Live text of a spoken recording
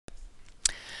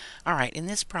Alright, in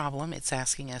this problem it's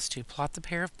asking us to plot the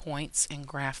pair of points and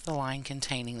graph the line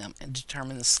containing them and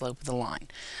determine the slope of the line.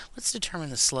 Let's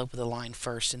determine the slope of the line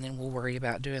first and then we'll worry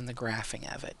about doing the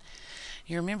graphing of it.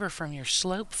 You remember from your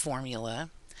slope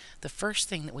formula, the first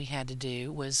thing that we had to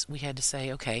do was we had to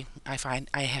say, okay, I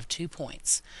have 2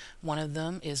 points. One of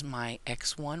them is my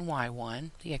x1,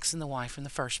 y1, the x and the y from the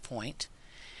first point.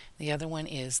 The other one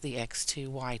is the x2,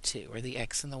 y2, or the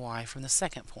x and the y from the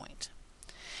second point.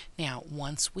 Now,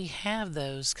 once we have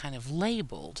those kind of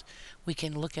labeled, we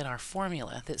can look at our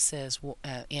formula that says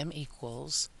m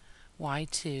equals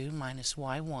y2 minus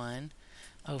y1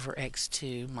 over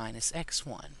x2 minus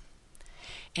x1.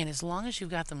 And as long as you've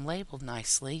got them labeled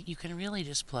nicely, you can really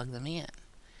just plug them in.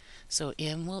 So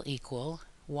m will equal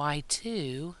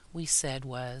y2, we said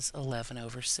was 11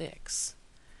 over 6,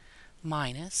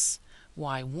 minus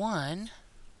y1,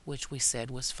 which we said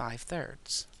was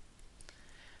 5/3,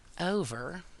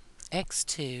 over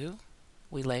x2,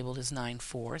 we labeled as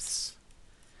 9/4,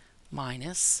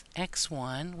 minus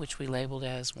x1, which we labeled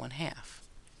as 1/2.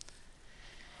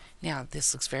 Now,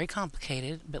 this looks very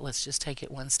complicated, but let's just take it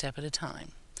one step at a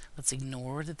time. Let's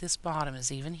ignore that this bottom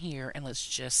is even here, and let's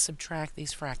just subtract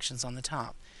these fractions on the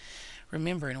top.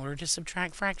 Remember, in order to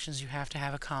subtract fractions, you have to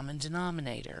have a common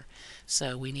denominator.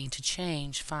 So we need to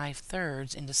change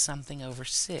 5/3 into something over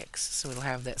 6, so it'll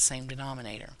have that same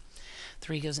denominator.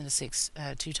 3 goes into 6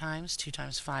 2 times. 2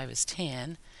 times 5 is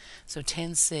 10. So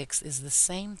 10/6 is the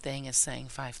same thing as saying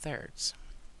 5/3.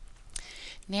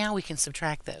 Now we can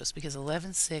subtract those because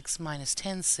 11/6 minus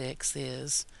 10/6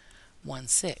 is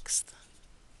 1/6.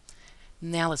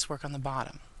 Now let's work on the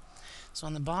bottom. So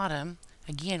on the bottom,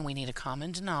 again, we need a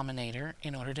common denominator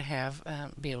in order to have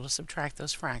be able to subtract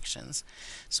those fractions.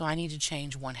 So I need to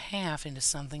change 1/2 into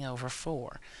something over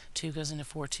 4. 2 goes into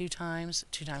 4 2 times.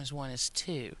 2 times 1 is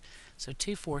 2. So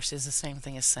 2/4 is the same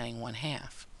thing as saying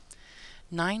 1/2.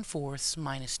 9/4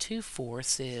 minus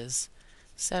 2/4 is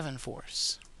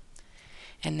 7/4.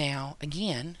 And now,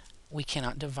 again, we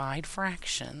cannot divide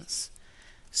fractions.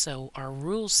 So our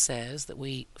rule says that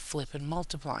we flip and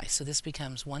multiply. So this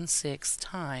becomes 1/6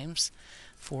 times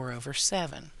 4 over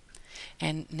 7.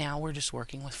 And now we're just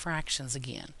working with fractions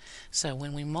again. So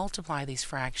when we multiply these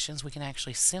fractions, we can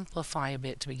actually simplify a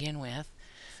bit to begin with.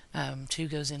 2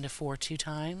 goes into 4 2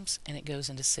 times, and it goes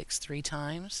into 6 3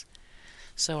 times.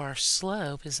 So our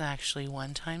slope is actually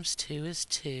 1 times 2 is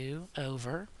 2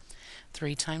 over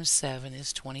 3 times 7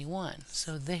 is 21.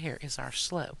 So there is our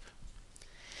slope.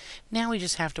 Now we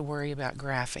just have to worry about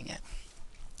graphing it.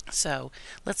 So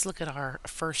let's look at our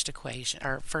first equation,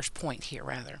 our first point here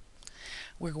rather.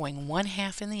 We're going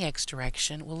 1/2 in the x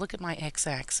direction. We'll look at my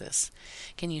x-axis.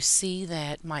 Can you see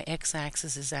that my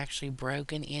x-axis is actually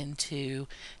broken into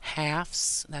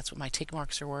halves? That's what my tick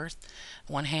marks are worth.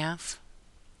 1/2,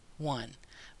 1.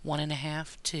 1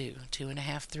 1/2, 2. 2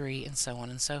 1/2, 3, and so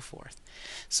on and so forth.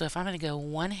 So if I'm going to go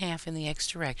 1/2 in the x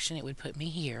direction, it would put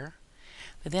me here.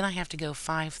 But then I have to go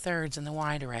 5/3 in the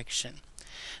y direction.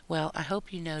 Well, I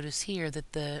hope you notice here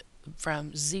that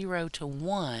from 0 to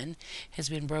 1 has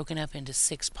been broken up into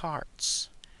 6 parts.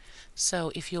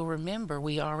 So if you'll remember,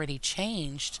 we already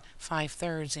changed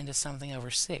 5/3 into something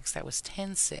over 6. That was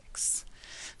 10/6.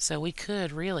 So we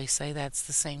could really say that's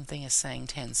the same thing as saying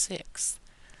 10/6.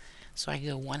 So I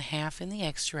go 1/2 in the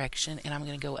x direction, and I'm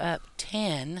going to go up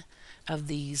 10 of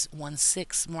these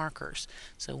 1/6 markers.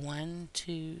 So 1,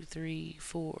 2, 3,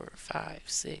 4, 5,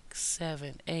 6,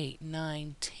 7, 8,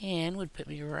 9, 10 would put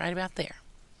me right about there.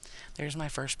 There's my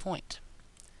first point.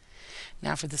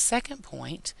 Now for the second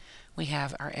point, we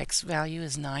have our x value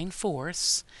is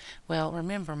 9/4. Well,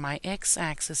 remember my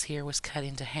x-axis here was cut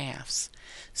into halves.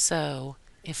 So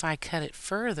if I cut it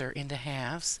further into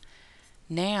halves,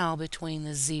 now between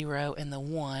the 0 and the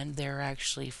 1 there are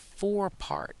actually 4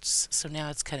 parts. So now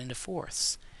it's cut into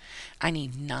fourths. I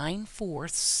need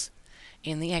 9/4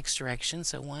 in the x direction.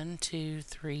 So 1, 2,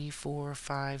 3, 4,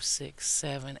 5, 6,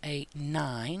 7, 8,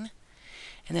 9.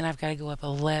 And then I've got to go up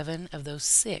 11 of those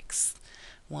 6.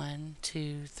 1,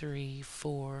 2, 3,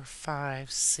 4,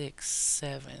 5, 6,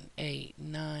 7, 8,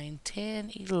 9, 10,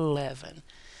 11.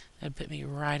 That would put me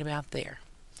right about there.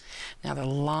 Now the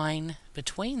line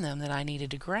between them that I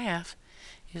needed to graph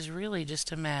is really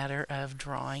just a matter of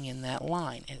drawing in that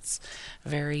line. It's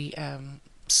very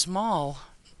small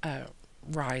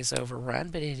rise over run,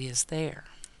 but it is there.